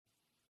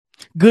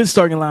Good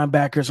starting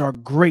linebackers are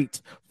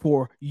great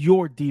for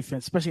your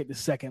defense, especially at the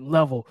second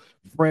level.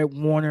 Fred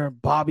Warner,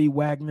 Bobby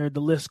Wagner, the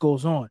list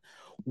goes on.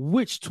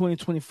 Which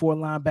 2024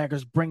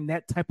 linebackers bring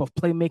that type of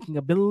playmaking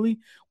ability?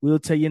 We'll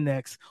tell you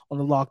next on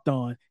the Locked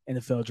On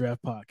NFL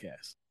Draft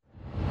Podcast.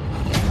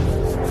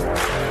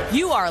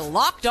 You are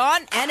Locked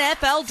On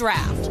NFL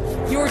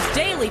Draft, your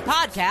daily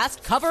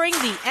podcast covering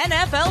the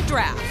NFL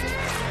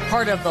Draft.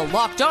 Part of the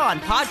Locked On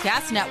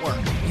Podcast Network,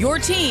 your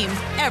team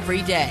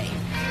every day.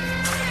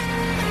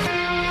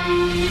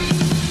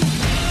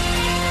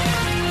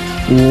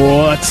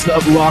 What's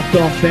up, Locked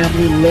On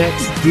family?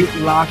 Let's get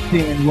locked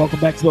in.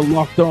 Welcome back to the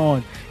Locked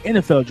On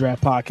NFL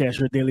Draft Podcast,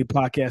 your daily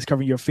podcast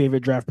covering your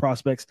favorite draft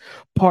prospects,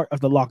 part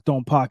of the Locked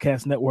On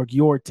Podcast Network,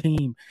 your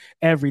team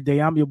every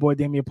day. I'm your boy,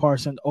 Damian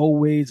Parson,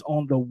 always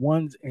on the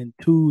ones and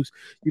twos.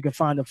 You can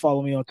find and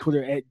follow me on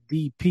Twitter at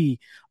DP_NFL.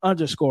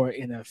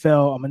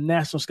 I'm a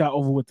national scout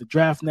over with the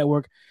Draft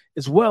Network,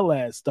 as well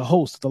as the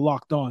host of the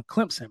Locked On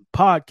Clemson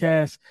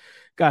podcast.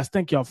 Guys,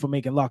 thank y'all for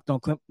making Locked On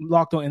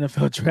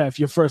NFL Draft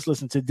your first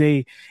listen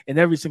today and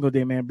every single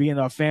day, man. Being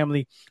our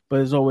family,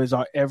 but as always,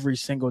 our every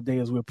single day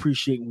as we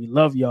appreciate and we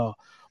love y'all.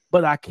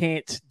 But I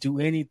can't do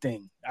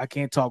anything. I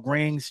can't talk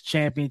rings,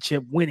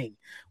 championship, winning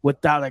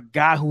without a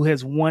guy who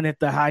has won at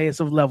the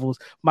highest of levels.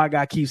 My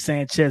guy, Keith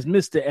Sanchez,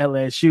 Mr.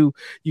 LSU.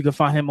 You can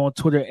find him on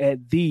Twitter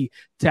at The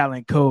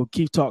Talent Code.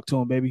 Keith, talk to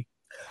him, baby.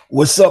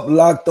 What's up,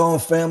 Locked On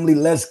family?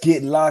 Let's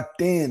get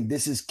locked in.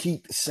 This is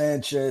Keith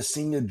Sanchez,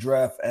 senior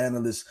draft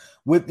analyst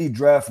with the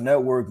Draft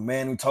Network,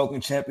 man. We're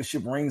talking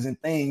championship rings and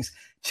things.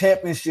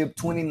 Championship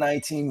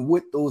 2019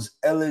 with those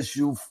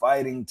LSU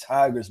Fighting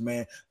Tigers,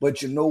 man.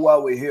 But you know why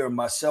we're here?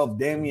 Myself,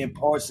 Damian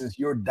Parsons,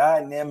 your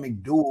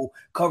dynamic duo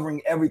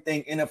covering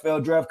everything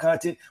NFL draft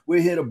content. We're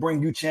here to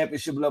bring you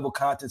championship level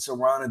content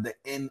surrounding the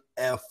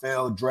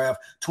NFL draft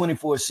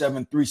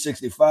 24/7,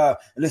 365.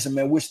 And listen,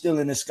 man, we're still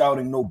in the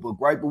scouting notebook,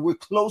 right? But we're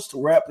close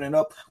to wrapping it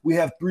up. We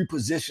have 3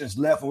 positions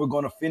left, and we're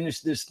going to finish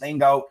this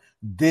thing out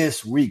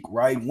this week,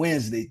 right?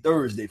 Wednesday,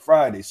 Thursday,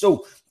 Friday.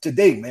 So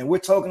today, man, we're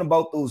talking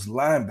about those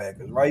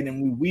linebackers, right?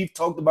 And we've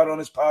talked about it on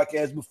this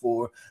podcast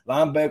before.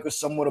 Linebackers,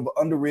 somewhat of an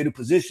underrated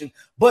position,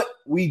 but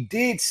we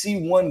did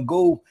see one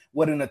go,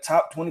 in the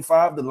top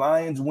 25, the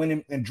Lions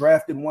winning and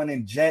drafted one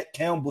in Jack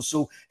Campbell.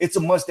 So it's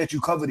a must that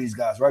you cover these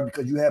guys, right?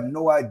 Because you have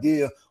no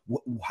idea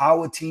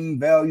how a team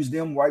values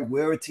them, right?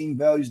 Where a team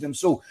values them.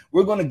 So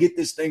we're going to get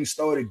this thing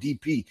started,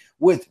 DP,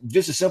 with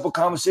just a simple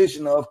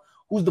conversation of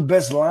who's the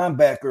best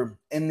linebacker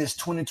in this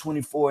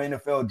 2024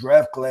 NFL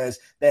draft class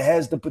that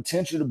has the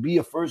potential to be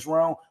a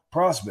first-round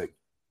prospect?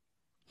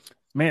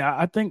 Man,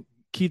 I think,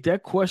 Keith,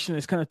 that question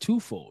is kind of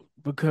twofold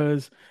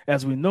because,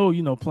 as we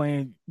know,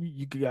 playing,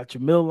 you got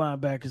your middle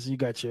linebackers and you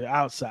got your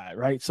outside,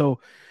 right? So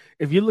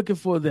if you're looking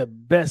for the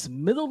best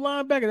middle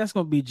linebacker, that's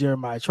going to be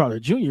Jeremiah Trotter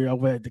Jr.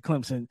 over at the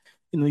Clemson,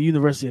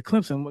 University of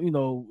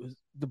Clemson.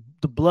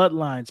 The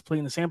bloodlines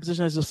playing the same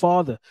position as his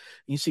father.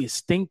 You see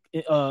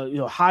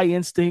high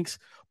instincts,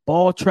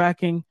 ball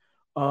tracking,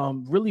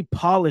 really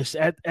polished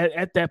at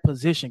that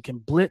position, can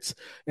blitz.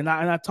 And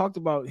I talked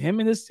about him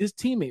and his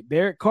teammate,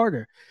 Barrett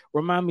Carter,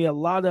 remind me a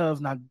lot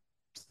of, not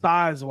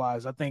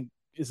size-wise, I think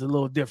is a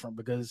little different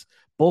because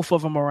both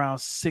of them are around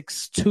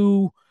 6'2",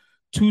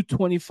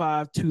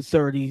 225,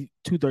 230,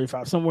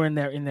 235, somewhere in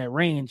that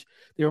range.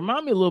 They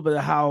remind me a little bit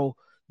of how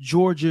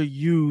Georgia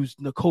used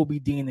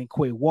Nakobe Dean and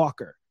Quay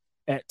Walker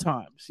at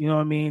times. You know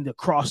what I mean? The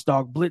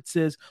cross-dog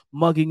blitzes,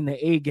 mugging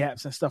the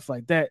A-gaps and stuff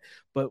like that.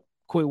 But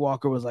Quay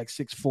Walker was like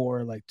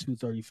 6'4", like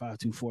 235,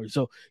 240.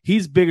 So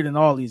he's bigger than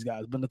all these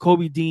guys. But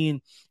Nakobe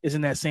Dean is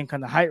in that same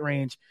kind of height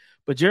range.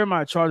 But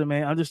Jeremiah Trotter,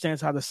 man,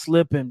 understands how to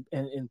slip and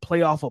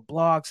play off of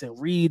blocks and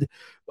read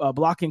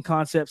blocking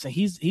concepts. And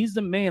he's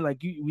the man.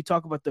 Like we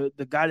talk about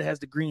the guy that has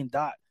the green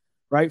dot,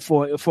 right,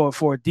 for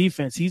a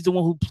defense. He's the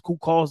one who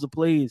calls the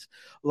plays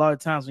a lot of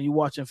times when you're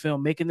watching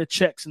film, making the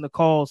checks and the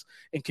calls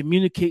and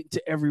communicating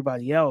to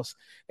everybody else.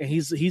 And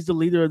he's the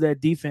leader of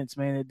that defense,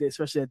 man,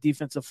 especially that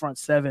defensive front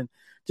seven.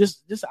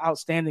 Just an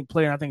outstanding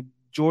player. And I think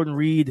Jordan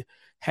Reed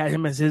had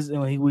him as his,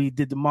 when we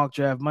did the mock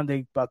draft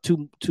Monday, about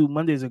two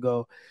Mondays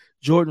ago.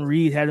 Jordan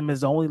Reed had him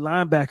as the only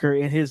linebacker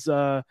in his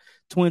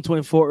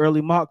 2024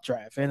 early mock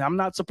draft. And I'm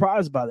not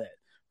surprised by that,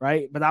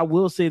 right? But I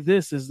will say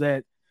this is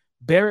that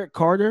Barrett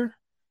Carter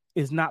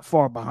is not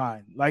far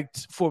behind. Like,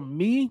 for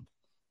me,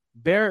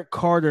 Barrett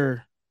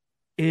Carter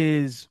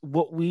is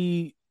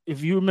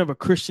if you remember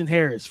Christian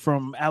Harris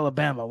from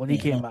Alabama when he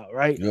came out,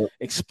 right? Yep.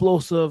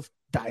 Explosive,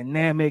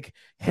 dynamic,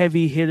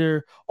 heavy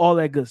hitter, all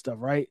that good stuff,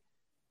 right?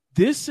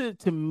 This is,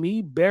 to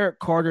me, Barrett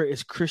Carter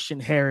is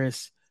Christian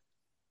Harris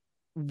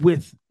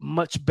with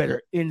much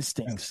better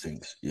instincts.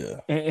 Yeah.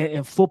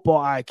 And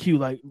football IQ.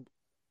 Like,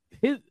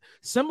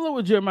 similar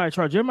with Jeremiah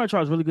Trotter. Jeremiah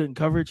Trotter is really good in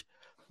coverage.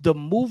 The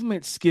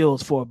movement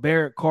skills for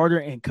Barrett Carter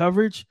in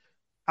coverage,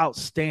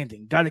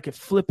 outstanding. Guy that can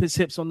flip his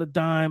hips on the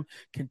dime,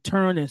 can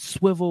turn and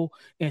swivel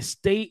and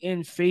stay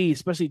in phase,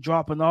 especially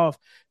dropping off.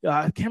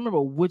 I can't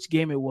remember which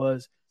game it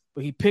was,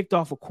 but he picked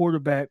off a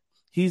quarterback.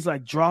 He's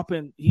like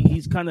dropping.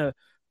 He's kind of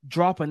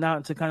dropping out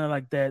into kind of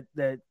like that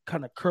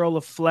kind of curl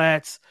of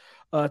flats.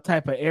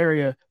 type of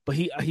area, but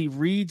he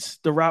reads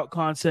the route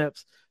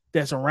concepts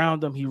that's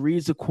around him. He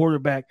reads the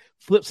quarterback,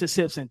 flips his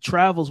hips, and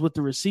travels with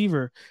the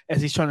receiver as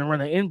he's trying to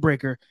run an end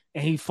breaker,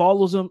 and he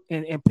follows him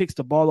and picks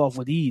the ball off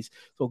with ease.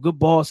 So good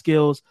ball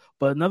skills.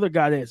 But another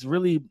guy that's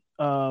really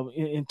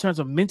in terms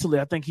of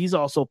mentally, I think he's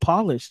also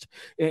polished.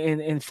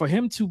 And for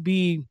him to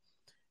be,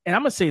 and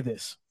I'm gonna say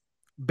this,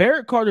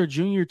 Barrett Carter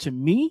Jr. to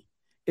me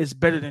is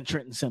better than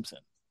Trenton Simpson.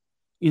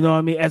 You know what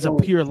I mean? As a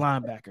pure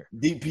linebacker.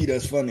 DP,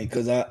 that's funny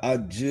because I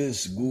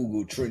just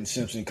Googled Trenton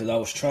Simpson because I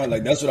was trying,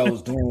 like, that's what I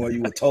was doing while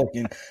you were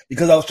talking,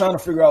 because I was trying to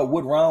figure out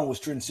what round was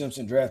Trenton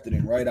Simpson drafted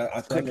in, right?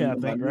 I couldn't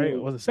remember. I think, right?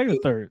 Was it second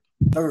or third?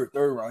 Third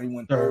round. He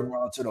went third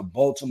round to the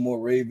Baltimore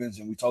Ravens,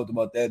 and we talked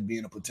about that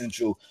being a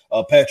potential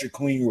Patrick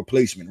Queen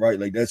replacement, right?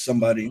 Like, that's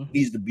somebody who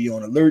needs to be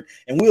on alert,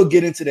 and we'll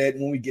get into that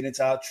when we get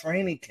into our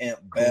training camp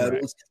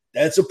battles.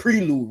 That's a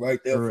prelude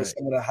right there for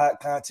some of the hot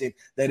content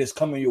that is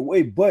coming your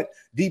way. But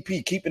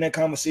DP, keeping that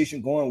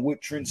conversation going with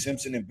Trent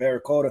Simpson and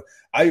Barrett Carter,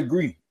 I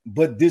agree.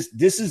 But this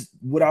is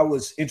what I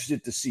was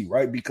interested to see,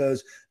 right?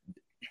 Because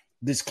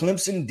this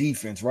Clemson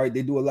defense, right,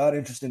 they do a lot of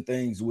interesting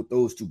things with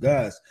those two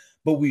guys.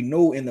 But we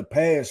know in the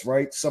past,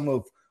 right, some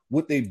of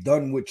what they've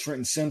done with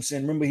Trenton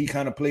Simpson. Remember, he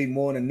kind of played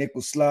more in a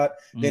nickel slot.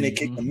 Then they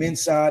kicked him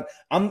inside.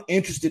 I'm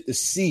interested to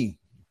see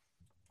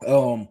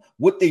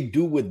what they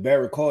do with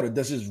Barrett Carter.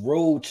 Does his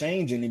role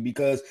change in it?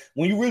 Because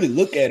when you really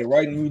look at it,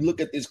 right, and you look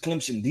at this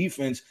Clemson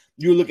defense,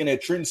 you're looking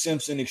at Trenton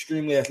Simpson,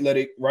 extremely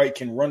athletic, right,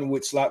 can run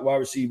with slot wide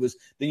receivers.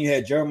 Then you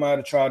had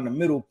Jeremiah Trotter in the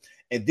middle,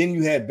 and then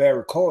you had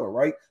Barrett Carter,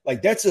 right?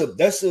 Like that's a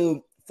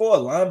for a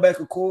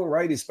linebacker core,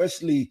 right,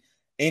 especially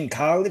in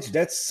college,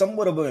 that's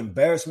somewhat of an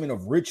embarrassment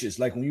of riches.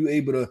 Like when you're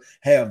able to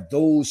have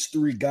those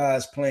three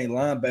guys playing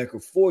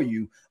linebacker for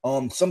you.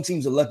 Some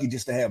teams are lucky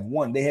just to have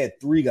one. They had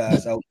three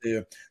guys out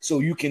there. So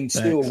you can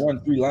still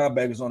run three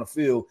linebackers on the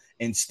field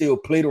and still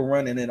play the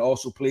run and then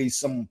also play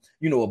some,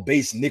 a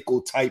base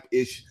nickel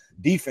type-ish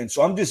defense.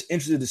 So I'm just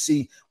interested to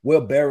see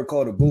where Barrett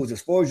Carter goes.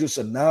 As far as your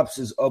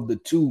synopsis of the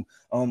two,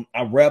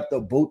 I wrapped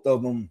up both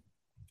of them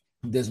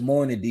this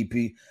morning,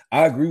 DP.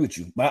 I agree with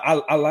you.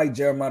 I like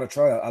Jeremiah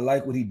Trotter. I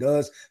like what he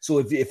does. So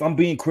if I'm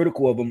being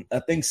critical of him, I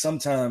think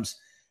sometimes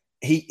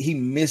he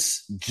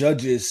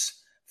misjudges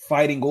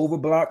fighting over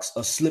blocks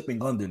or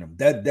slipping under them.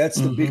 That's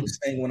the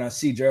biggest thing when I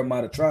see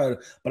Jeremiah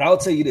Trotter. But I'll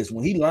tell you this: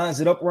 when he lines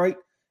it up right,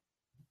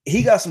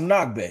 he got some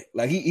knockback.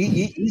 Like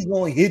he's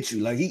going to hit you.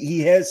 Like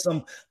he has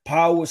some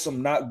power,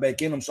 some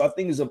knockback in him. So I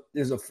think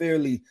it's a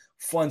fairly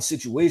fun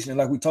situation. And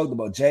like we talked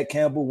about, Jack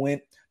Campbell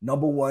went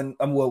number one.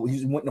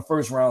 He went in the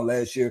first round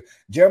last year.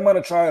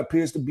 Jeremiah Trotter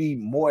appears to be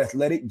more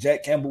athletic.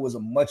 Jack Campbell was a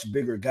much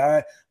bigger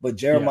guy, but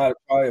Jeremiah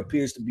Trotter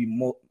appears to be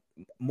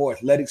more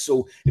athletic.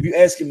 So if you're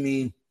asking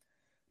me,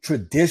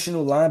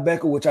 traditional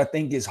linebacker, which I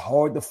think is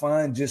hard to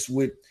find just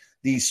with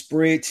these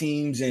spread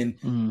teams, and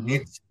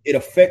it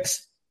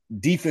affects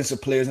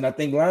defensive players, and I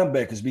think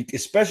linebackers,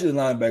 especially the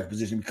linebacker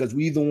position, because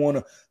we either want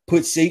to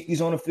put safeties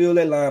on the field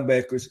at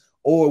linebackers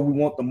or we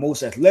want the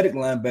most athletic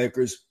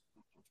linebackers,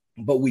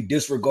 but we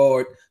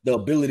disregard the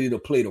ability to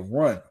play the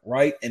run,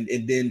 right? And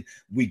then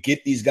we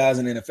get these guys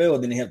in the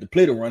NFL, then they have to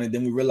play the run, and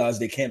then we realize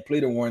they can't play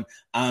the run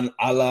on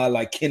a la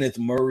like Kenneth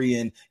Murray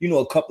and,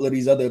 a couple of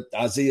these other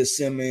Isaiah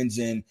Simmons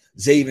and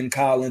Zaven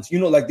Collins,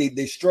 like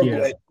they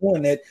struggle at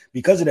doing that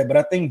because of that. But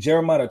I think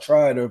Jeremiah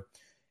Trotter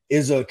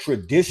is a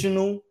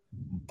traditional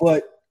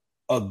but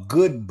a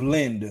good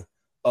blend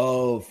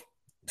of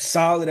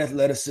solid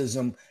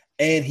athleticism,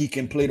 and he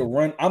can play the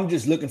run. I'm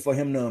just looking for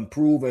him to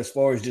improve as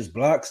far as just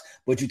blocks.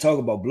 But you talk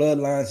about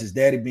bloodlines, his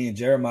daddy being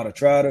Jeremiah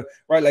Trotter,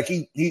 right? Like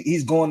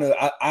he's going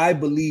to. I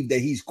believe that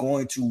he's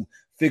going to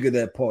figure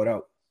that part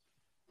out.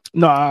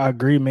 No, I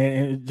agree, man.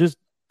 And just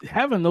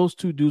having those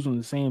two dudes on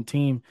the same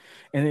team,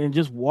 and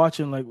just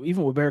watching, like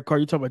even with Barrett Carter,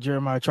 you talk about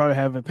Jeremiah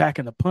Trotter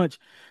packing the punch,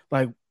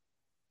 like.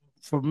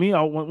 For me,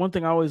 one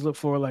thing I always look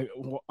for, like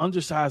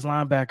undersized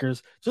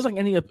linebackers, just like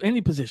any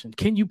position,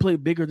 can you play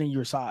bigger than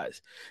your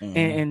size?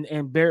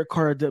 And Barrett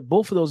Carter,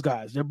 both of those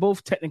guys, they're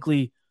both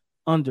technically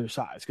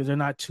undersized because they're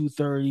not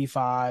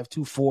 235,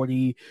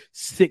 240,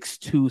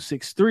 6'2",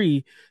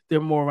 6'3".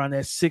 They're more around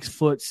that 6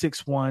 foot,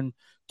 6'1",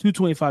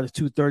 225 to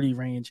 230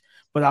 range.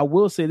 But I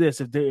will say this,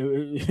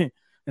 and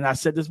I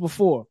said this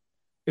before,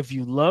 if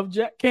you love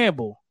Jack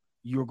Campbell,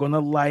 you're gonna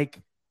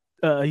like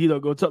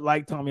go to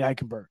like Tommy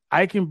Eichenberg.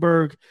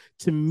 Eichenberg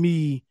to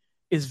me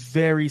is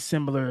very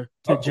similar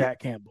to Jack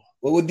Campbell.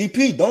 Well, with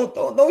DP,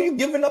 don't you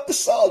giving up the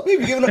sauce,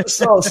 baby, giving up the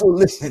sauce. So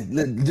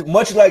listen,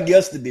 much like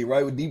yesterday,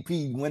 right? With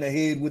DP went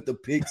ahead with the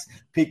picks,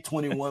 pick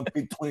 21,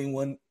 pick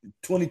 21,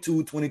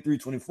 22, 23,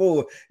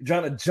 24,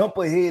 trying to jump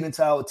ahead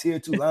into our tier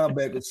 2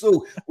 linebackers.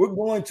 So we're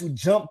going to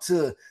jump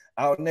to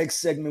our next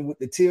segment with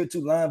the tier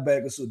 2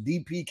 linebacker, so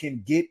DP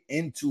can get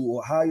into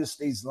Ohio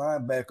State's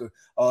linebacker,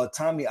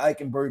 Tommy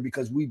Eichenberg,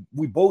 because we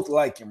both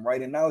like him,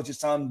 right? And now it's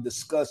just time to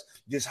discuss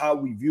just how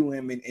we view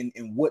him and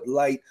in what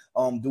light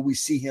do we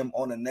see him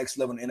on the next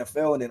level in the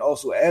NFL, and then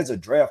also as a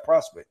draft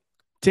prospect.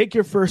 Take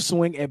your first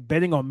swing at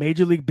betting on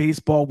Major League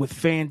Baseball with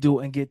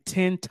FanDuel and get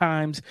 10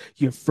 times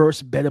your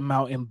first bet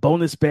amount in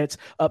bonus bets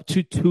up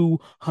to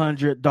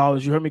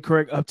 $200. You heard me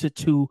correct, up to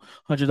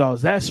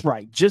 $200. That's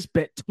right. Just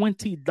bet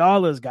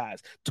 $20,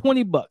 guys.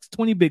 $20,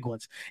 20 big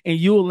ones, and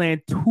you'll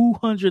land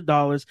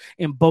 $200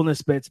 in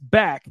bonus bets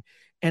back.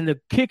 And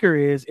the kicker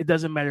is, it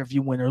doesn't matter if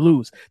you win or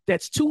lose.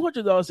 That's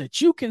 $200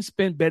 that you can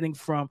spend betting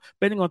on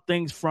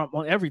things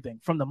on everything,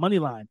 from the money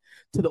line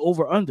to the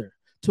over-under,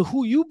 to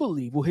who you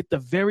believe will hit the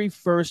very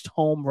first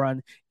home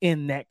run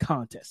in that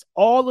contest.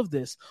 All of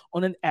this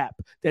on an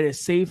app that is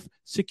safe,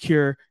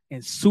 secure,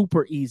 and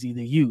super easy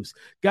to use.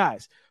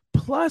 Guys,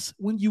 plus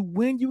when you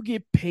win, you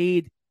get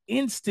paid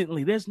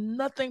instantly. There's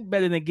nothing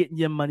better than getting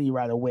your money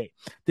right away.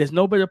 There's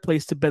no better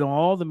place to bet on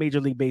all the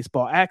Major League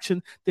Baseball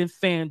action than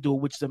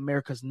FanDuel, which is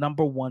America's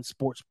 #1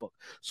 sports book.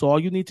 So all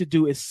you need to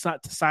do is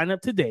sign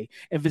up today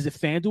and visit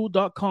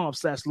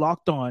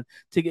FanDuel.com/lockedon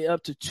to get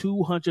up to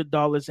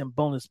 $200 in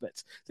bonus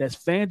bets. That's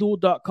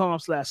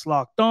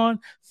FanDuel.com/lockedon.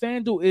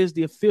 FanDuel is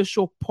the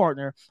official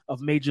partner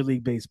of Major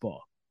League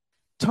Baseball.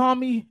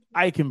 Tommy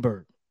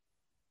Eichenberg,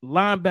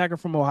 linebacker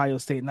from Ohio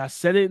State. And I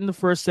said it in the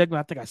first segment.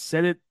 I think I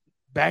said it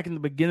back in the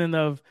beginning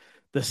of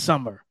the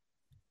summer.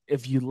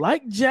 If you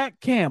like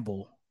Jack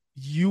Campbell,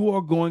 you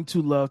are going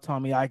to love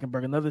Tommy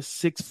Eichenberg. Another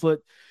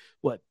 6'3",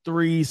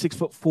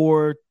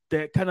 6'4",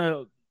 that kind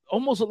of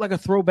almost look like a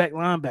throwback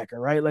linebacker,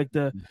 right? Like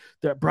the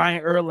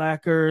Brian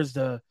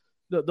Urlachers,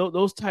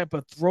 those type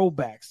of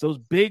throwbacks, those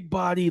big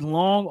body,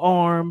 long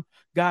arm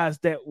guys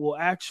that will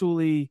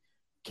actually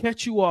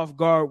catch you off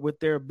guard with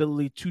their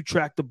ability to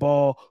track the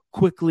ball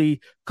quickly,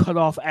 cut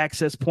off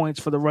access points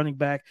for the running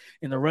back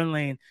in the run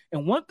lane.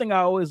 And one thing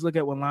I always look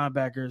at with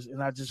linebackers,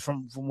 and I just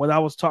from what I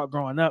was taught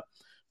growing up,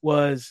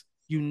 was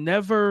you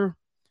never,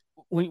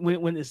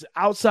 when it's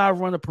outside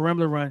run or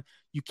perimeter run,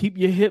 you keep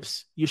your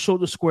hips, your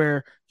shoulder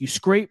square, you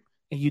scrape,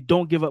 and you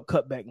don't give up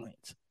cutback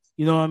lanes.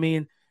 You know what I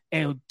mean?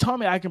 And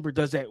Tommy Eichenberg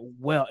does that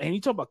well. And you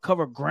talk about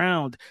cover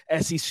ground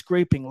as he's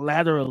scraping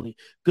laterally.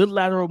 Good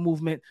lateral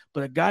movement,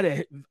 but a guy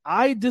that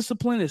eye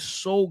discipline is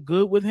so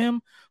good with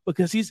him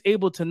because he's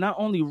able to not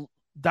only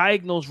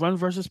diagnose run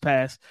versus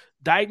pass,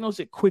 diagnose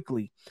it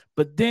quickly,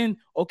 but then,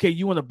 okay,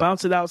 you want to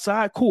bounce it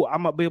outside? Cool.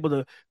 I'm going to be able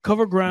to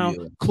cover ground,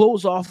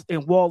 close off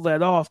and wall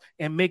that off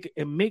and make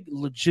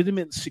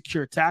legitimate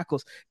secure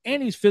tackles.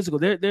 And he's physical.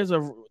 There's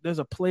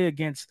a play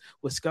against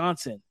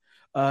Wisconsin.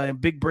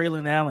 And Big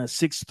Braylon Allen,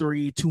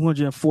 6'3",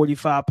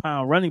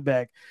 245-pound running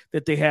back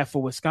that they have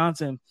for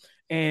Wisconsin.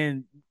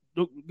 And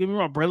don't get me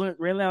wrong,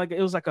 Braylon Allen,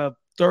 it was like a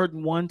 3rd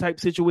and 1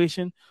 type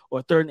situation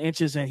or 3rd and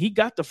inches, and he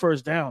got the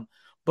first down.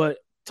 But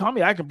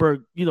Tommy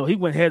Eichenberg, he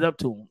went head up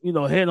to him,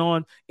 head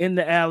on in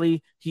the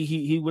alley.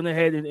 He went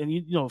ahead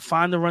and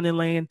find the running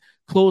lane,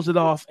 closed it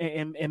off,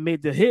 and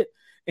made the hit.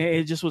 And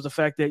it just was the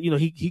fact that,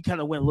 he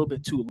kind of went a little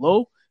bit too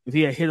low. If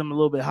he had hit him a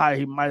little bit higher,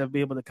 he might have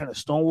been able to kind of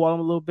stonewall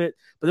him a little bit.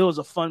 But it was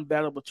a fun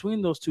battle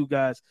between those two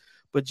guys.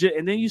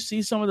 And then you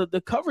see some of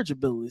the coverage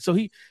ability. So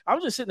I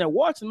was just sitting there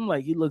watching him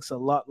like he looks a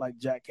lot like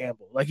Jack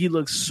Campbell. Like he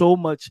looks so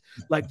much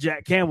like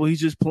Jack Campbell. He's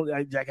just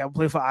Jack Campbell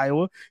playing for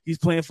Iowa. He's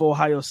playing for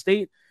Ohio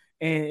State.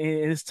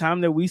 And it's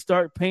time that we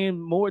start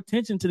paying more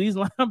attention to these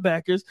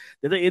linebackers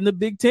that are in the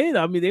Big Ten.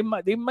 I mean, they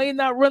may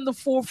not run the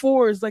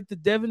 4.4s like the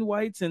Devin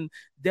Whites and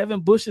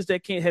Devin Bushes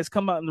that has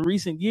come out in the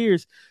recent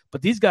years,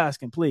 but these guys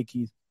can play,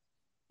 Keith.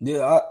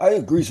 Yeah, I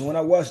agree. So when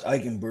I watched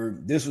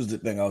Eichenberg, this was the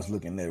thing I was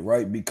looking at,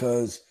 right?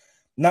 Because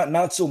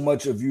not so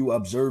much of you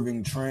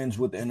observing trends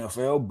with the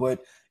NFL,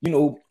 but,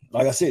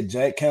 like I said,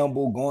 Jack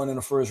Campbell going in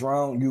the first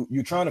round,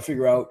 you're trying to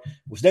figure out,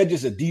 was that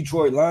just a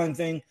Detroit line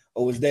thing?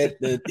 Or was that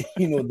the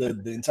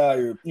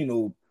entire,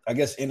 I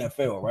guess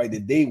NFL, right?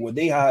 Were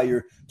they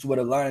hired to where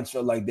the Lions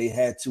felt like they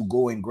had to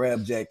go and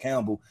grab Jack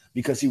Campbell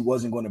because he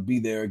wasn't going to be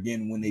there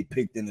again when they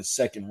picked in the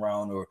 2nd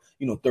round or,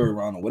 3rd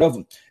round or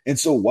whatever. And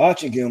so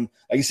watching him,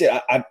 like you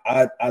said,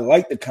 I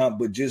like the comp,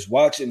 but just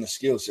watching the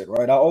skill set,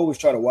 right? I always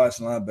try to watch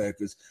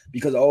linebackers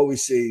because I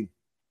always say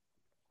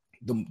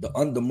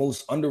the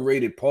most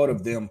underrated part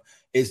of them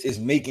is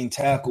making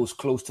tackles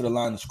close to the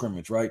line of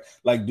scrimmage, right?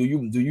 Like, do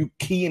you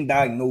key and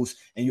diagnose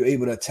and you're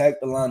able to attack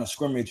the line of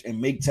scrimmage and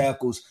make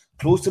tackles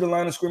close to the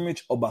line of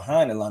scrimmage or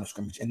behind the line of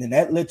scrimmage? And then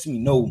that lets me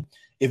know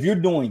if you're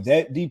doing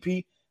that,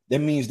 DP, that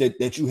means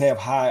that you have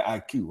high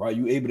IQ, right?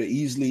 You're able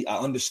to I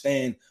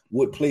understand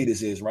what play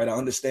this is, right? I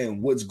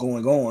understand what's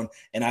going on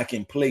and I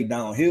can play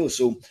downhill.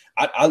 So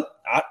I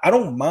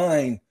don't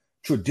mind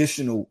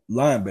traditional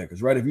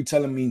linebackers, right? If you're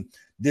telling me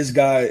this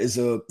guy is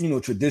a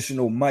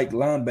traditional Mike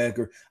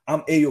linebacker,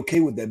 I'm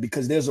A-okay with that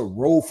because there's a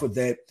role for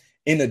that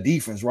in a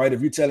defense, right?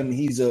 If you're telling me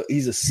he's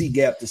a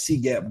C-gap to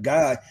C-gap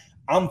guy,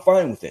 I'm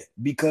fine with that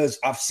because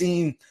I've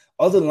seen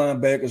other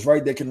linebackers,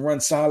 right, that can run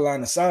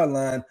sideline to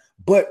sideline,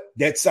 but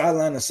that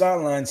sideline to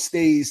sideline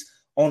stays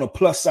on a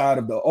plus side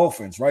of the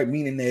offense, right?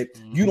 Meaning that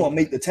you don't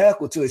make the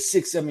tackle till it's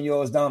 6-7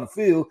 yards down the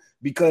field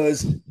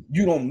because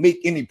you don't make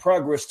any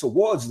progress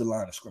towards the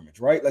line of scrimmage,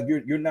 right? Like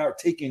you're not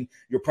taking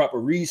your proper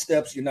read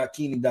steps, you're not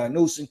keen and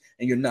diagnosing,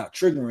 and you're not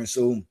triggering.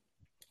 So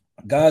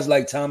guys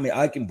like Tommy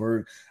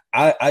Eichenberg,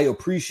 I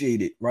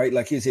appreciate it, right?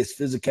 Like his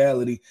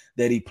physicality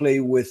that he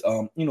played with,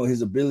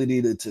 his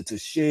ability to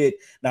shed.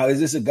 Now, is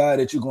this a guy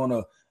that you're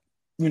gonna,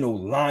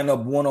 line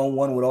up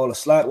one-on-one with all the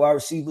slot wide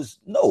receivers?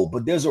 No,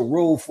 but there's a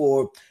role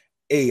for,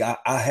 hey,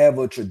 I have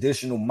a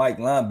traditional Mike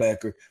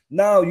linebacker.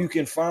 Now you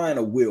can find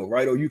a Will,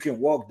 right? Or you can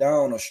walk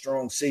down a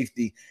strong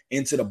safety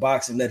into the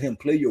box and let him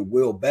play your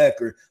Will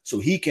backer so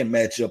he can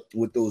match up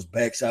with those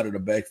backs out of the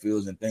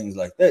backfields and things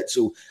like that.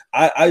 So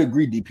I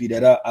agree, DP,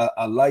 that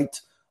I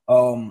liked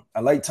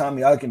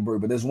Tommy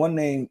Eichenberg, but there's one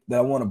name that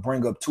I want to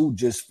bring up too,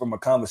 just from a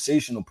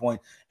conversational point,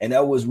 and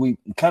that was, we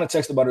kind of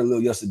texted about it a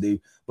little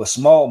yesterday, but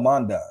Small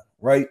Mondan,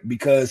 right?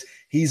 Because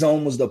he's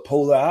almost the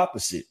polar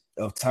opposite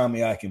of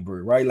Tommy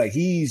Eichenberg, right? Like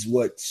he's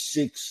what,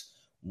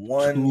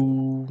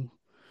 6'1",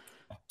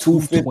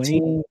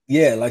 215,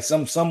 yeah, like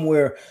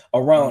somewhere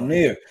around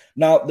there.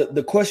 Now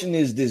the question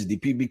is this,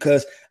 DP,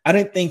 because I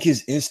didn't think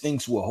his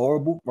instincts were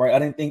horrible, right? I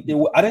didn't think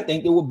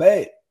they were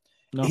bad.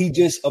 No. He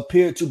just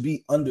appeared to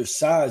be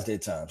undersized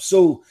at times.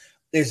 So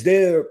is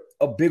there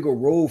a bigger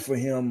role for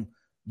him,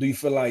 do you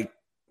feel like,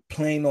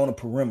 playing on a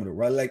perimeter,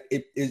 right? Like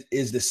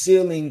is the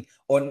ceiling,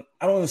 or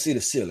I don't want to say the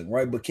ceiling,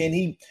 right? But can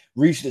he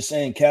reach the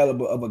same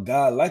caliber of a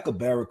guy like a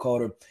Barrett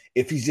Carter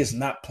if he's just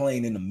not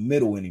playing in the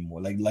middle anymore?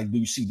 Like do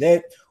you see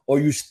that? Or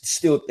you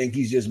still think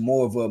he's just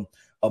more of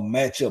a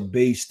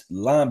matchup-based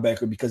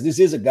linebacker? Because this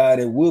is a guy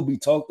that will be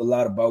talked a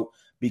lot about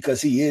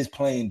because he is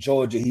playing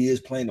Georgia. He is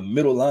playing the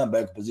middle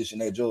linebacker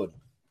position at Georgia.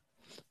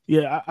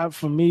 Yeah,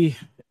 for me,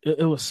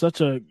 it was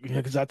such a,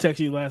 because I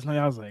texted you last night.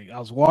 I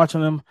was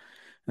watching him,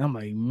 and I'm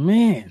like,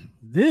 man,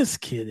 this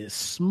kid is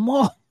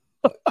small.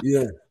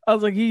 Yeah, I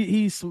was like,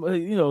 he's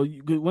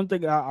one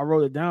thing I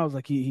wrote it down was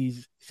like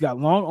he's got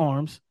long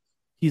arms,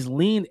 he's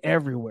lean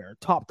everywhere,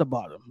 top to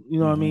bottom. You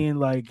know what I mean?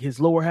 Like his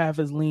lower half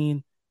is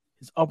lean,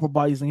 his upper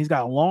body's lean. He's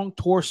got a long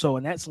torso,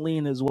 and that's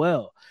lean as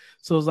well.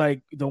 So it's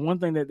like the one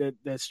thing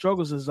that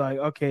struggles is like,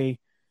 okay,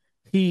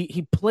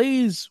 he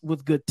plays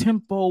with good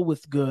tempo,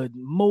 with good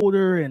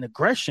motor and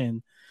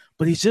aggression,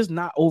 but he's just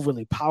not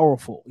overly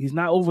powerful. He's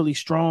not overly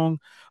strong.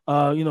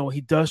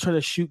 He does try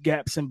to shoot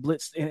gaps and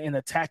blitz and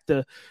attack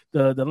the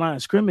line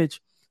of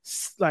scrimmage.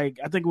 Like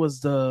I think it was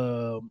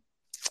the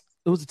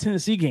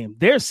Tennessee game.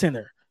 Their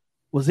center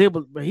was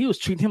able, but he was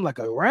treating him like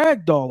a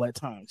rag doll at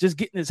times, just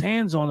getting his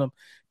hands on him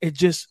and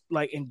just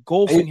like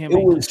engulfing him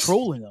and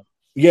controlling him.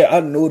 Yeah,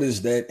 I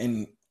noticed that,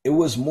 and it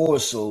was more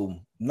so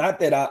not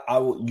that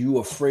you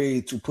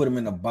afraid to put him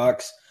in a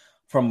box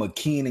from a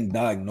keen and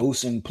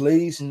diagnosing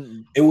plays.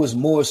 Mm-mm. It was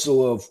more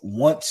so of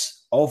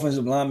once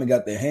offensive linemen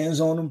got their hands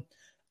on him,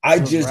 I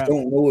just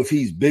don't know if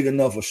he's big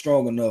enough or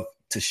strong enough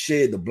to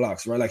shed the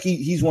blocks, right? Like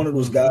he's one of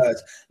those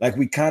guys, like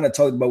we kind of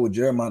talked about with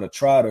Jeremiah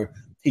Trotter.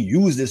 He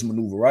used this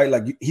maneuver, right?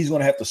 Like he's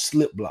going to have to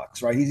slip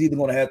blocks, right? He's either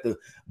going to have to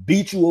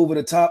beat you over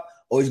the top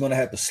or he's going to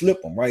have to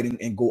slip them, right?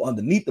 And go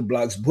underneath the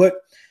blocks. But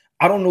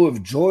I don't know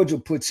if Georgia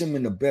puts him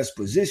in the best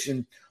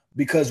position,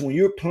 because when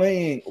you're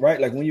playing,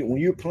 right, like when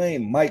you're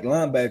playing Mike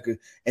linebacker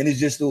and it's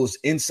just those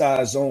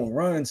inside zone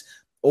runs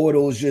or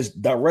those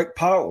just direct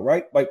power,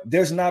 right? Like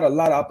there's not a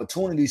lot of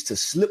opportunities to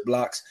slip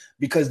blocks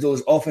because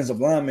those offensive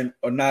linemen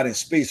are not in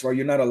space, right?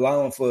 You're not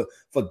allowing for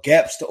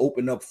gaps to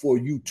open up for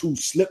you to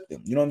slip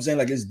them. You know what I'm saying?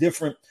 Like it's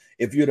different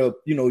if you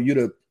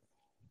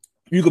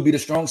could be the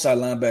strong side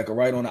linebacker,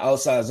 right, on the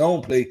outside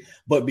zone play,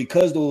 but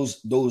because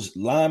those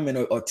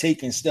linemen are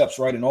taking steps,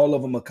 right, and all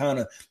of them are kind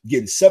of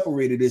getting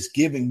separated, it's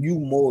giving you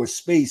more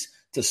space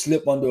to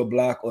slip under a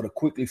block or to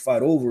quickly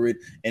fight over it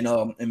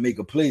and make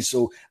a play.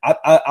 So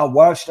I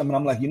watched him and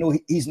I'm like,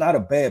 he's not a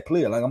bad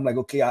player. Like I'm like,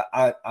 okay,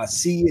 I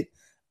see it,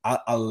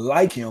 I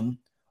like him,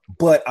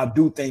 but I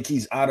do think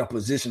he's out of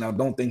position. I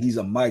don't think he's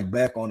a Mike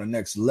back on the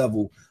next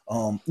level,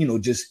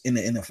 just in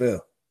the NFL.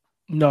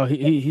 No,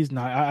 he's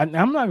not.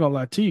 I'm not gonna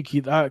lie to you,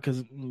 Keith,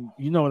 because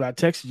what I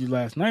texted you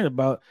last night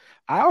about.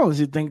 I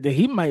honestly think that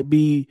he might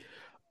be.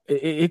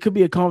 It could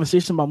be a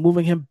conversation about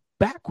moving him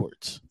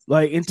backwards,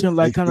 like into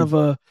like kind of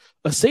a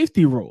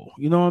safety role.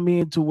 You know what I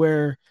mean? To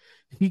where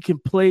he can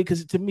play,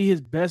 because to me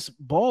his best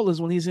ball is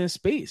when he's in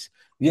space.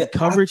 Yeah,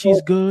 coverage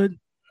he's good.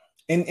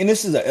 And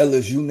this is an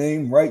LSU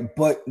name, right?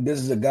 But this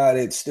is a guy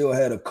that still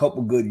had a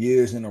couple good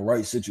years in the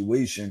right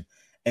situation.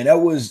 And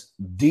that was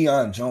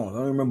Deion Jones.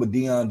 I remember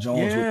Deion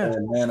Jones with the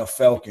Atlanta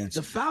Falcons.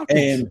 The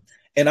Falcons.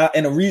 And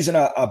the reason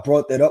I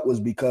brought that up was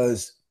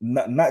because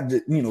not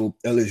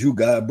LSU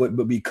guy,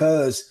 but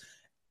because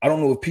I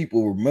don't know if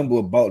people remember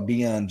about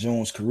Deion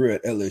Jones' career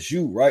at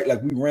LSU, right?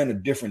 Like we ran a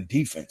different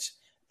defense,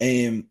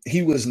 and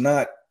he was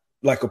not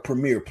like a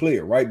premier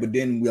player, right? But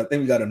then I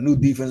think we got a new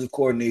defensive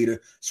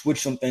coordinator,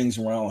 switched some things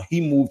around.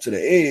 He moved to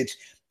the edge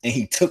and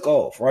he took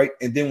off, right?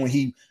 And then when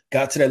he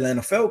got to the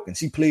Atlanta Falcons,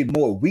 he played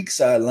more weak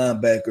side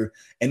linebacker,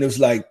 and it was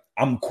like,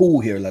 I'm cool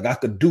here. Like I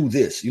could do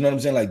this. You know what I'm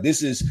saying? Like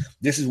this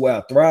is where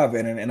I thrive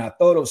at. And I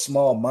thought of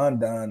Small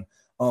Mondan,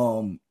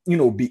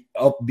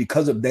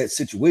 because of that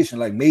situation.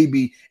 Like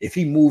maybe if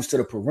he moves to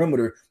the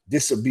perimeter,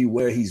 this will be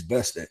where he's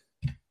best at.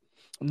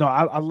 No,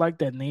 I like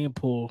that name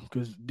pool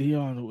because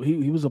Dion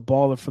he was a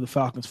baller for the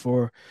Falcons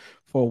for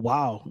a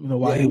while.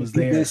 While Yeah, he he, was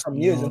he did there. some You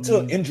know years what I until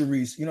mean?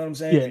 injuries. You know what I'm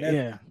saying? Yeah, And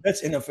yeah.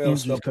 that's NFL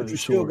Injuries stuff. cut But him you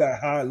still short. got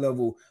high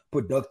level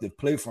productive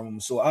play from him.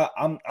 So I'm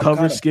kind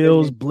Coverage of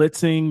skills, privy.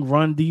 blitzing,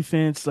 run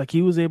defense. Like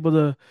he was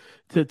able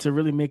to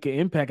really make an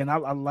impact, and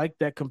I like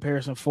that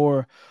comparison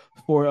for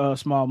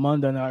Small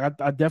Munda. And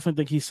I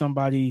definitely think he's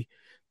somebody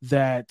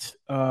that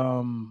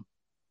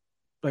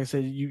like I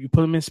said, you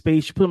put him in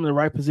space, you put him in the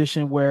right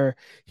position where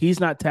he's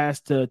not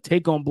tasked to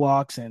take on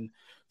blocks and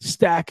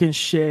stack and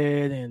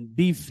shed and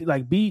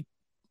be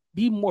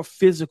more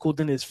physical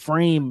than his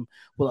frame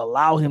will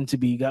allow him to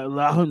be,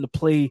 allow him to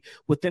play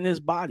within his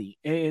body.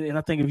 And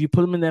I think if you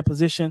put him in that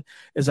position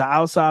as an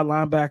outside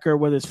linebacker,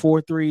 whether it's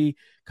 4-3,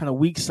 kind of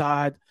weak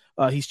side,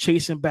 he's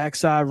chasing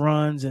backside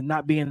runs and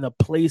not being the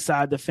play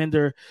side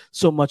defender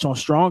so much on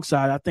strong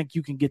side, I think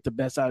you can get the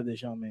best out of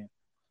this young man.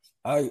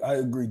 I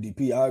agree,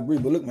 DP. I agree.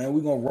 But look, man,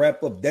 we're gonna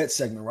wrap up that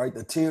segment, right?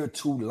 The tier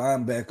 2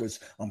 linebackers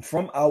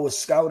from our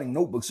scouting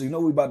notebook. So you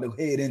know we're about to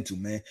head into,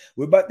 man.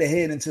 We're about to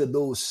head into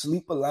those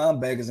sleeper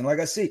linebackers. And like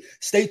I said,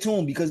 stay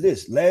tuned because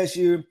this last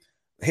year,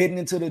 heading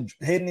into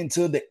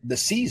the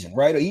season,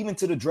 right? Or even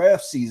to the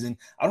draft season,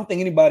 I don't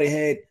think anybody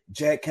had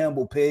Jack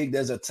Campbell pegged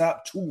as a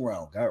top 2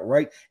 round guy,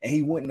 right? And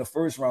he went in the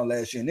first round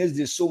last year. And there's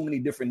just so many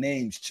different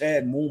names.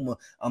 Chad Muma,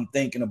 I'm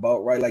thinking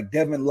about, right? Like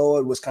Devin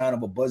Lloyd was kind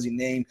of a buzzy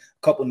name,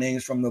 a couple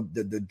names from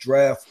the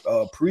draft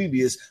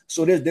previous.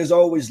 So there's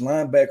always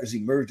linebackers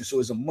emerging.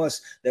 So it's a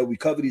must that we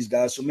cover these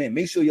guys. So man,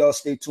 make sure y'all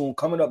stay tuned.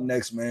 Coming up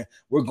next, man,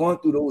 we're going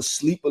through those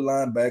sleeper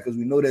linebackers.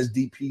 We know that's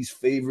DP's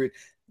favorite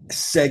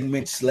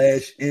segment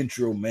 /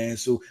 intro, man.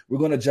 So we're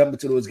gonna jump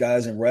into those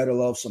guys and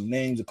rattle off some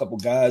names, a couple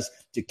guys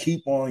to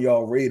keep on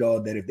y'all radar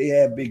that if they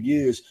have big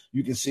years,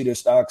 you can see their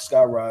stock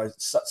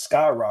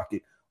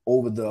skyrocket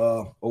over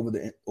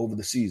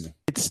the season.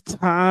 It's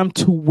time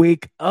to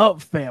wake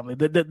up, family.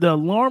 The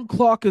alarm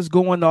clock is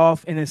going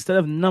off, and instead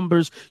of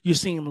numbers, you're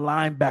seeing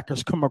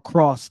linebackers come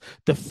across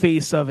the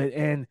face of it.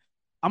 And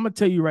I'm gonna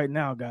tell you right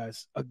now,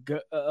 guys, a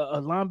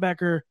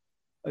linebacker,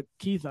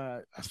 Keith,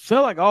 I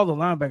felt like all the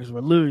linebackers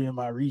were literally in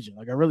my region.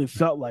 Like I really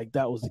felt like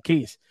that was the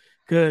case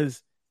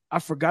because I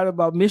forgot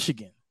about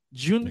Michigan.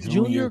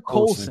 Junior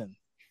Colson.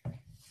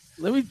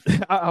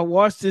 I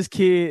watched this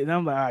kid and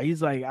I'm like, all right,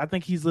 he's like, I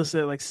think he's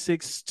listed at like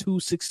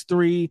 6'2",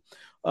 6'3",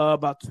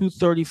 about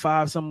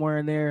 235 somewhere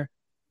in there.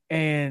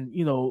 And,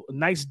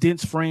 nice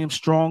dense frame,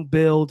 strong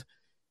build.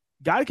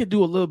 Guy can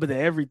do a little bit of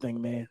everything,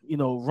 man.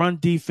 Run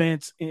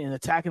defense and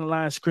attacking the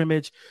line of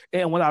scrimmage.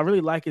 And what I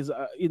really like is,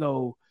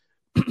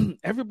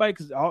 everybody,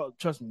 because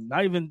trust me,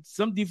 not even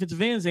some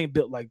defensive ends ain't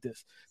built like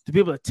this. To be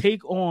able to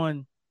take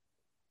on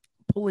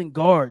pulling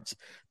guards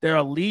that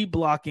are lead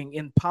blocking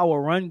in power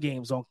run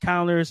games on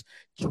counters,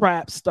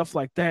 traps, stuff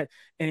like that.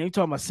 And you're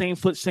talking about same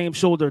foot, same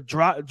shoulder,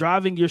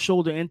 driving your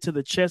shoulder into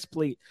the chest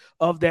plate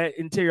of that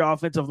interior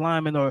offensive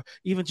lineman, or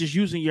even just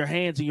using your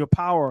hands and your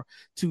power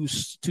to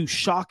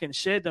shock and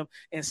shed them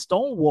and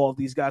stonewall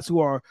these guys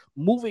who are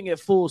moving at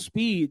full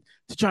speed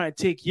to try and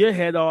take your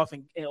head off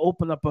and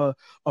open up a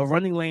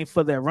running lane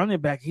for that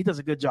running back. He does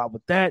a good job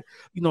with that,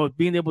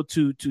 being able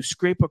to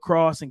scrape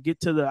across and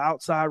get to the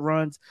outside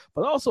runs,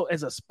 but also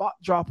as a spot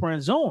dropper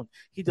in zone,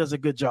 he does a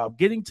good job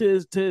getting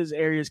to his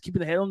areas,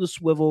 keeping the head on the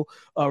swivel,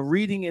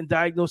 reading and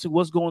diagnosing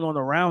what's going on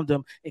around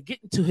him, and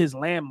getting to his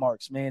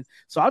landmarks, man.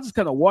 So I just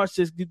kind of watched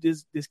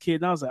this kid,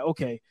 and I was like,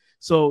 okay,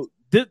 so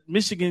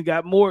Michigan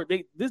got more.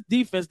 This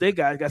defense they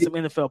got some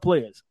NFL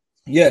players.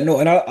 Yeah, no,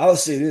 and I'll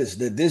say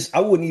this I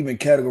wouldn't even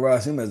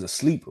categorize him as a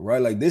sleeper,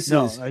 right? Like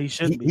He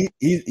shouldn't be.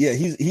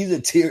 He's a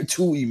tier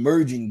 2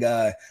 emerging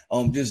guy.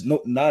 Just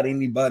not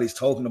anybody's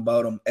talking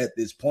about him at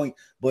this point,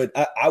 but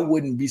I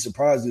wouldn't be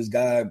surprised this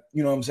guy,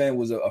 you know what I'm saying,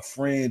 was a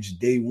fringe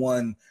day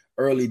 1,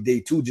 early day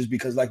 2, just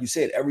because, like you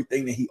said,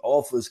 everything that he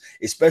offers,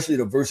 especially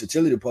the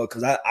versatility part.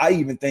 Because I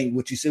even think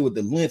what you said with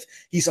the length,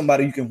 he's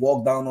somebody you can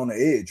walk down on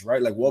the edge,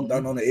 right? Like walk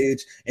down on the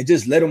edge and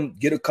just let him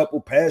get a couple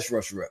pass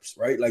rush reps,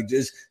 right? Like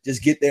just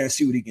get there and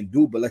see what he can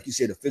do. But like you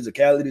said, the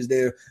physicality is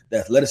there, the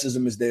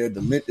athleticism is there,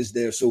 the length is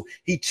there. So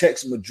he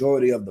checks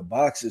majority of the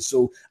boxes.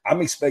 So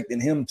I'm expecting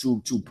him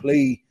to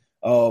play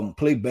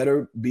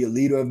better, be a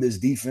leader of this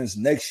defense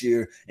next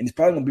year, and he's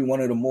probably gonna be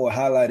one of the more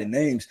highlighted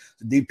names.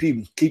 The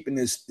DP keeping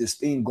this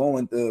theme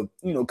going,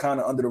 kind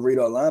of under the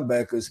radar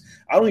linebackers.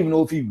 I don't even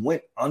know if he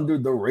went under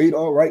the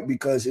radar, right?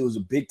 Because it was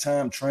a big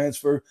time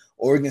transfer.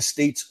 Oregon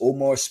State's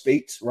Omar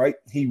Speights, right?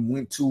 He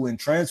went to and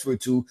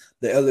transferred to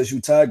the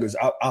LSU Tigers.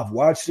 I've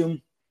watched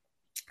him.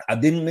 I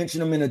didn't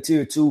mention him in a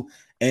tier 2,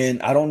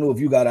 and I don't know if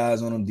you got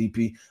eyes on him,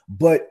 DP,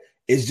 but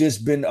it's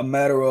just been a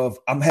matter of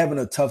I'm having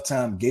a tough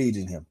time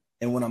gauging him.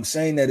 And when I'm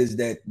saying that is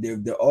that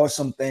there are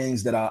some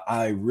things that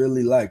I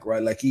really like,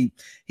 right? Like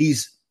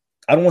he's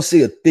I don't want to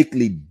say a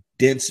thickly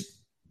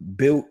dense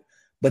build,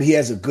 but he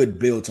has a good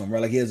build to him,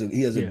 right? Like he has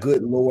a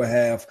good lower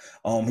half.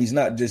 He's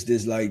not just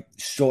this like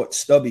short,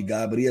 stubby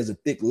guy, but he has a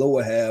thick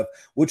lower half,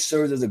 which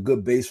serves as a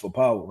good base for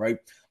power, right?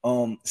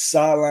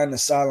 Sideline to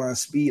sideline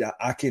speed,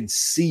 I can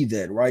see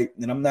that, right?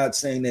 And I'm not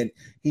saying that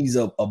he's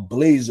a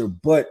blazer,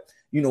 but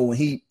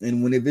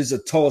when if it's a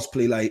toss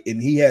play, like,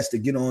 and he has to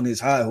get on his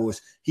high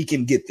horse, he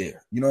can get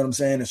there. You know what I'm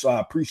saying? And so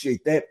I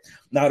appreciate that.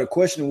 Now the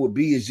question would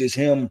be is just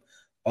him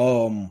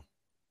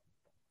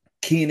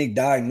keening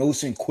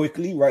diagnosing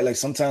quickly, right? Like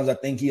sometimes I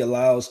think he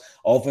allows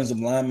offensive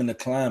linemen to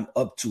climb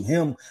up to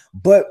him,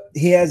 but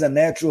he has a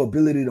natural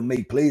ability to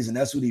make plays, and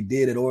that's what he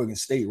did at Oregon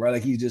State, right?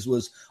 Like he just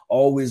was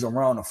always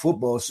around the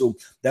football. So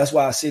that's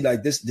why I say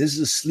like this is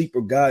a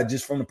sleeper guy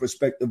just from the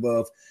perspective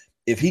of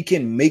if he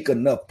can make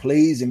enough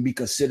plays and be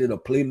considered a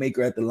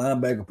playmaker at the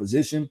linebacker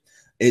position,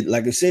 it,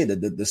 like I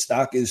said, the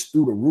stock is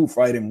through the roof,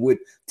 right? And what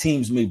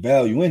teams may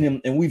value in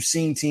him. And we've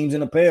seen teams in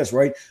the past,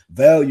 right,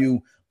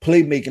 value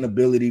playmaking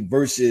ability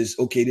versus,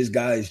 okay, this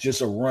guy is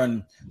just a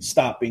run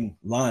stopping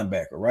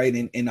linebacker,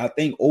 right? And I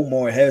think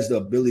Omar has the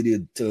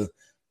ability to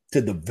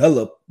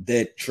develop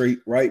that trait,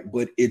 right?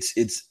 But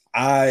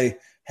I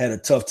had a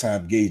tough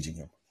time gauging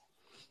him.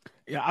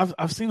 Yeah,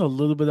 I've seen a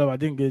little bit of. I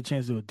didn't get a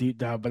chance to do a deep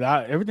dive, but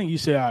everything you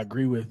said, I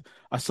agree with.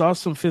 I saw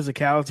some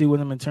physicality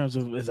with him in terms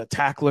of as a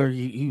tackler.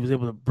 He was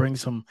able to bring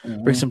some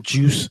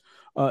juice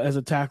as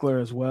a tackler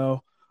as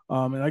well.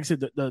 And like I said,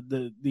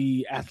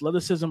 the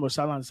athleticism or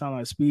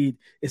sideline speed,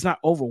 it's not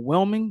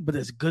overwhelming, but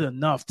it's good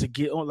enough to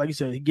get on. Like you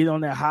said, get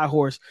on that high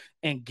horse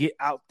and get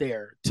out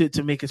there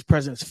to make his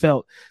presence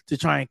felt, to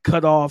try and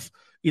cut off,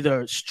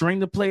 either string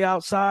the play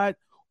outside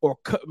or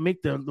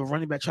make the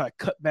running back try to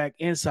cut back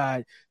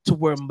inside to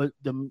where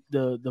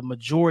the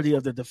majority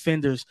of the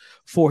defenders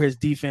for his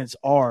defense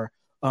are,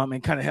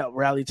 and kind of help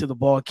rally to the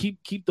ball.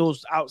 Keep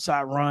those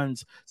outside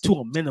runs to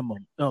a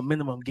minimum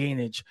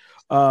gainage.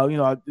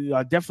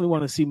 I definitely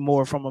want to see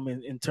more from him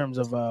in terms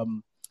of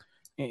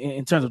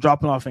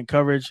dropping off in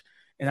coverage.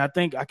 And I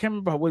think I can't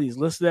remember what he's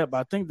listed at, but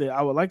I think that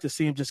I would like to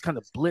see him just kind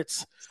of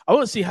blitz. I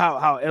want to see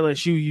how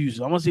LSU uses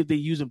him. I want to see if they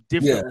use him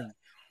differently. Yeah.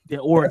 Than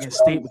Oregon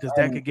State, because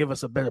that could give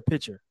us a better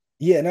picture.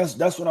 Yeah, and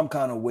that's what I'm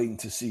kind of waiting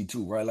to see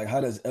too, right? Like,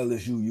 how does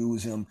LSU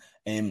use him,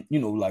 and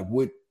like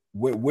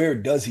where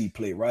does he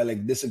play, right?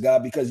 Like, this a guy,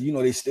 because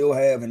they still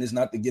have, and it's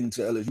not to get into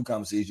LSU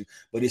conversation,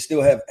 but they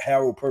still have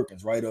Harold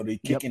Perkins, right? Or they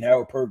kicking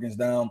Harold Perkins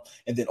down,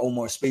 and then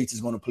Omar Speights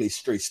is going to play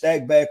straight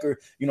stack backer.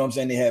 You know what I'm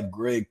saying? They have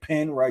Greg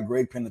Penn, right?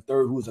 Greg Penn III,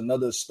 who is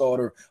another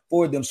starter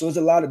for them. So it's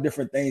a lot of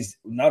different things,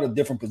 not of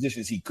different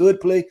positions he could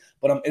play,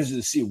 but I'm interested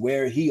to see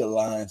where he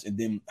aligns, and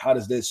then how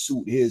does that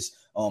suit his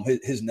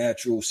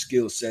natural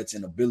skill sets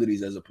and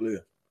abilities as a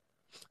player.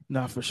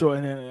 No, for sure.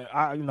 And then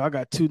I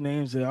got two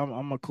names that I'm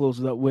gonna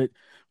close it up with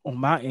on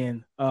my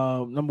end.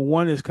 Number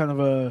one is kind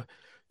of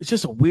it's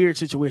just a weird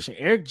situation.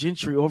 Eric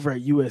Gentry over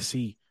at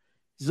USC.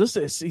 He's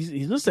listed at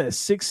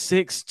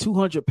 6'6",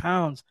 200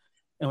 pounds.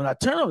 And when I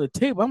turn on the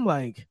tape, I'm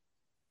like,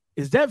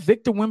 is that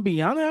Victor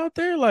Wembanyama out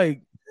there?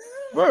 Like,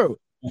 bro,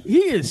 he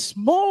is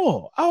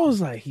small. I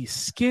was like, he's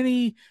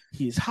skinny,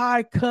 he's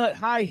high cut,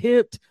 high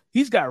hipped.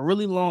 He's got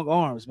really long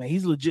arms, man.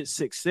 He's legit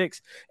 6'6",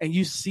 and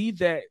you see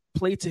that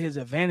play to his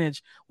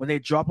advantage when they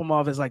drop him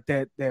off as like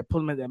that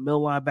put him at that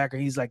middle linebacker.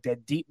 He's like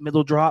that deep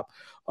middle drop,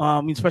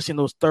 especially in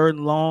those third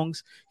and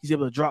longs. He's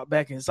able to drop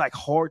back, and it's like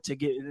hard to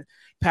get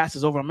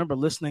passes over. I remember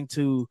listening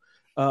to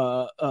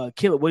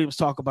Caleb Williams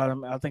talk about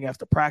him, I think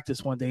after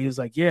practice one day. He was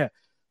like, yeah,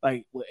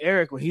 like with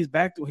Eric, when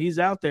he's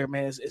out there,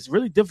 man, it's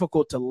really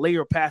difficult to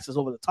layer passes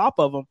over the top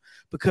of him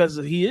because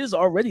he is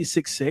already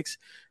 6'6",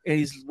 and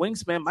his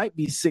wingspan might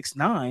be 6'9",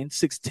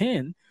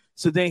 6'10".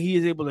 So then he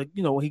is able to,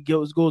 when he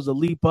goes to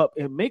leap up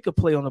and make a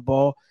play on the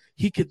ball,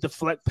 he could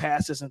deflect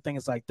passes and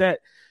things like that.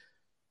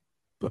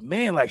 But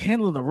man, like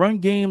handling the run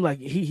game, like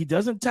he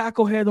doesn't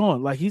tackle head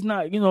on. Like he's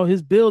not,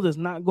 his build is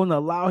not going to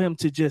allow him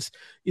to just,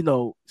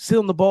 sit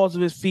on the balls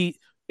of his feet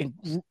and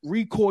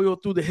recoil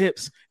through the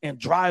hips and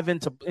drive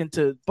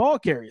into ball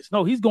carriers.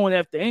 No, he's going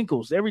after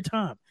ankles every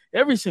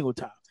single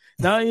time.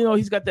 Now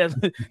he's got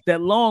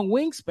that long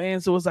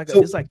wingspan, so it's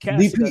like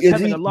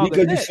having a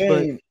longer neck.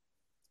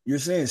 You're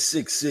saying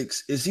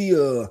 6'6". Is he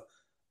a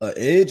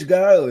edge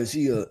guy or is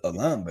he a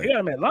linebacker?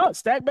 Yeah, man,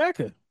 stack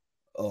backer.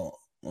 Oh,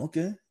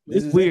 okay.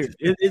 It's weird.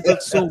 It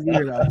looks so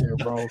weird out there,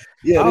 bro.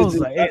 Yeah,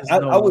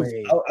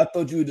 I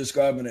thought you were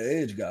describing an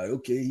edge guy.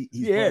 Okay,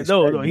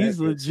 he's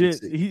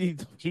legit.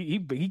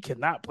 He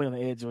cannot play on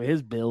the edge with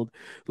his build.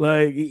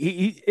 Like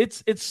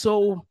it's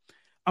so.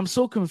 I'm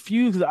so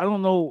confused. I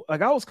don't know.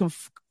 Like I was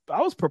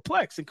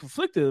perplexed and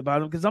conflicted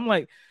about him because I'm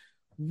like,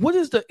 what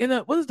is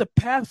the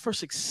path for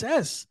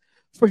success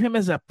for him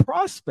as a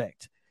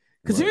prospect?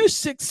 Because if you're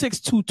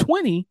 6'6",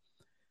 220.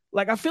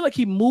 Like, I feel like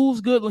he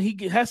moves good when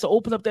he has to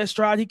open up that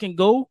stride. He can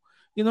go,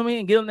 you know what I mean,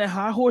 and get on that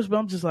high horse. But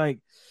I'm just like,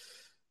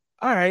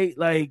 all right,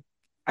 like,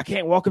 I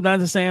can't walk him down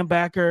to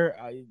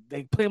sandbacker.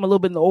 They play him a little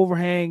bit in the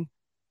overhang.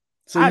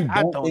 So I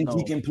don't think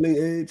he can play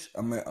edge?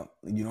 I mean,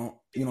 you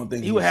don't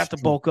think he would have to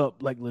bulk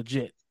up, like,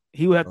 legit.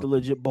 He would have to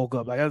legit bulk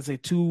up. Like, I'd say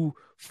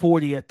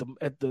 240 at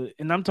the,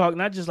 and I'm talking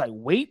not just like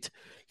weight.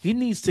 He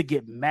needs to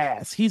get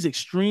mass. He's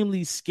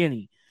extremely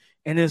skinny.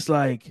 And it's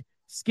like,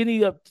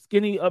 skinny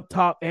up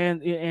top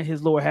and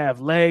his lower half,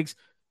 legs,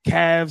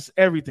 calves,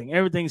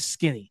 everything's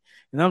skinny.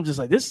 And I'm just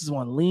like, this is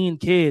one lean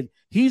kid.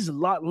 He's a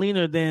lot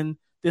leaner than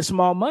this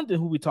Small Monday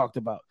who we talked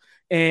about.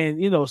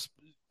 And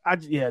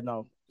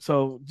No.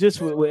 So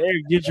just with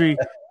Eric Gentry,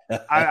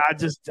 I'm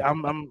just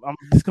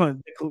gonna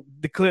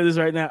declare this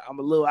right now. I'm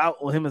a little out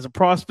on him as a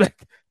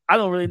prospect. I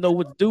don't really know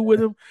what to do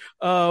with him.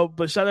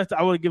 But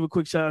I want to give a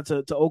quick shout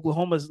out to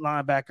Oklahoma's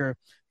linebacker,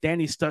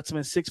 Danny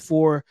Stutzman,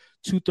 6'4",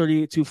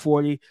 238,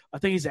 240. I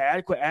think he's an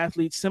adequate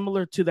athlete,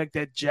 similar to like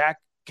that Jack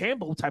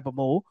Campbell type of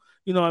mold.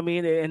 You know what I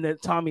mean? And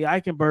that Tommy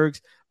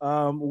Eichenberg's,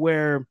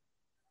 where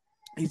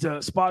he's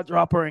a spot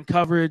dropper in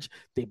coverage.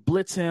 They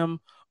blitz him.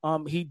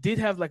 He did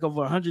have like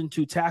over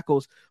 102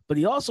 tackles, but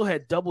he also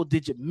had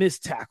double-digit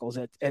missed tackles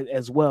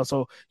as well.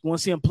 So you want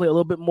to see him play a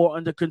little bit more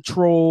under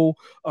control.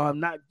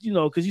 Not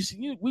because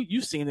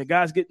you've seen the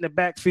guys get in the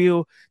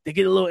backfield, they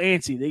get a little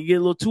antsy, they get a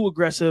little too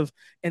aggressive,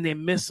 and they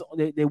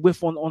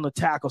whiff on the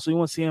tackle. So you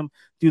want to see him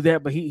do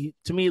that. But he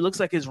to me, it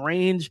looks like his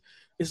range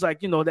is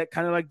like that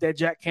kind of like that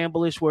Jack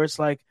Campbellish, where it's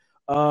like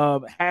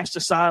hash the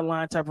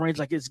sideline type of range.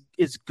 Like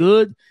it's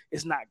good,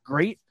 it's not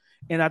great.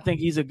 And I think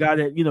he's a guy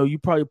that you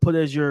probably put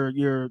as your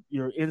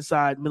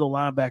inside middle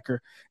linebacker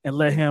and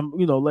let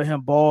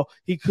him ball.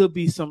 He could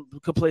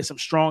play some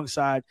strong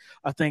side,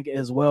 I think,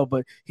 as well.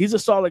 But he's a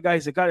solid guy.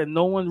 He's a guy that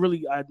no one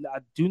really I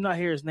do not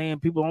hear his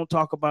name. People don't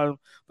talk about him.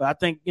 But I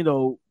think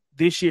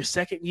this year,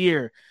 second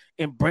year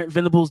in Brent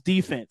Venables'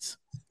 defense,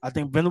 I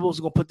think Venables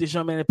is going to put this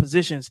young man in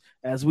positions.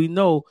 As we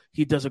know,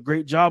 he does a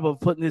great job of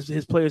putting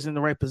his players in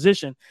the right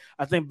position.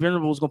 I think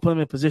Venables is going to put him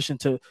in position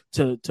to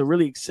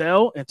really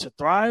excel and to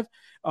thrive.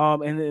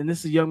 And this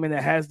is a young man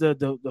that has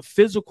the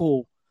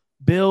physical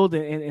build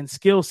and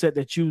skill set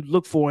that you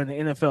look for in the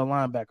NFL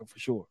linebacker for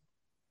sure.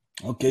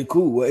 Okay,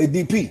 cool. Well,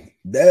 ADP,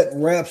 that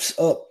wraps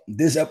up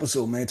this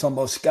episode, man. Talking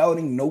about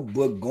scouting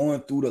notebook,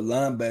 going through the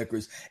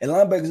linebackers. And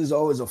linebackers is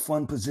always a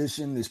fun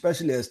position,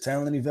 especially as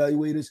talent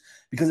evaluators,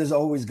 because there's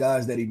always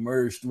guys that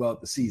emerge throughout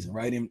the season,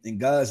 right? And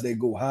guys that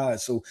go high.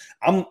 So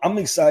I'm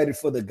excited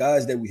for the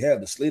guys that we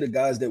have, the slate of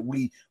guys that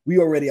we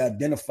already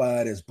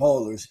identified as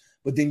ballers.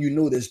 But then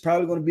there's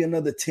probably going to be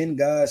another 10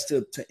 guys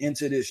to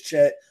enter this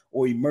chat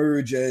or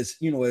emerge as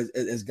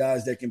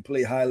guys that can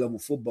play high-level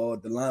football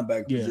at the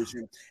linebacker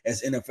position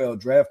as NFL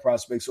draft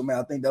prospects. So, man,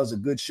 I think that was a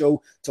good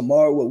show.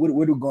 Tomorrow, what are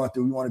we going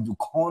through? You want to do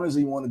corners or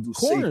you want to do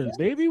corners,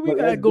 safety? Baby? We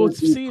got to go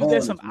see if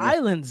there's some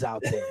islands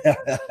out there.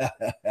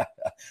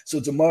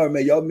 So tomorrow,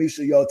 man, y'all make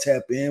sure y'all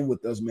tap in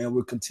with us, man.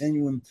 We're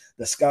continuing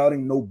the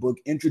scouting notebook,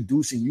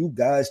 introducing you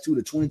guys to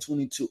the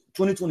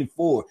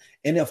 2024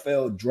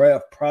 NFL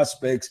draft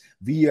prospects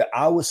via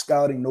our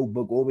scouting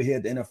notebook over here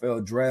at the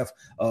NFL draft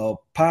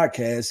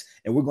podcast.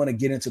 And we're going to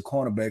get into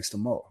cornerbacks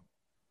tomorrow.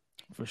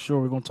 For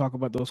sure. We're going to talk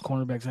about those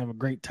cornerbacks and have a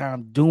great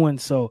time doing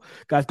so.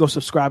 Guys, go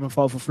subscribe and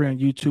follow for free on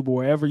YouTube or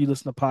wherever you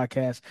listen to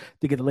podcasts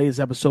to get the latest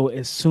episode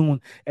as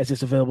soon as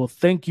it's available.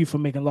 Thank you for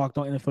making Locked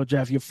On NFL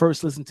Draft your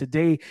first listen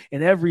today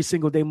and every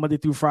single day, Monday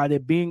through Friday,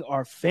 being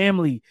our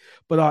family,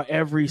 but our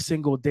every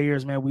single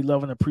dayers, man. We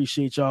love and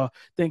appreciate y'all.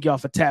 Thank y'all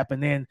for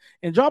tapping in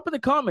and drop in the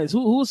comments.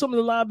 Who are some of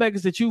the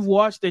linebackers that you've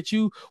watched that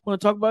you want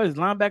to talk about? Is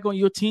linebacker on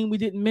your team we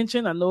didn't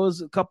mention? I know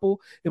there's a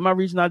couple in my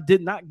region I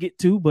did not get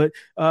to, but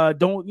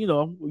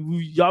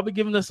y'all be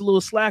giving us a little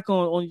slack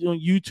on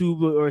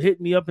YouTube or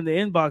hitting me up in the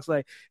inbox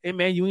like, hey,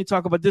 man, you ain't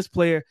talk about this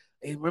player.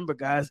 Hey, remember,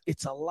 guys,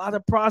 it's a lot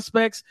of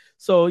prospects.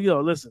 So,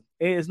 listen,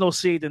 there's no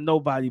shade to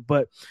nobody.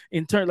 But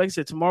in turn, like I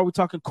said, tomorrow we're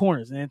talking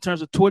corners. And in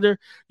terms of Twitter,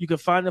 you can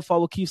find and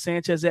follow Keith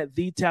Sanchez at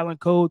The Talent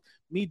Code.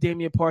 Me,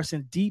 Damian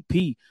Parson,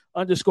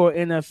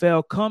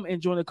 DP_NFL. Come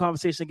and join the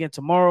conversation again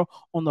tomorrow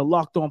on the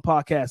Locked On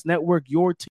Podcast Network. Your team.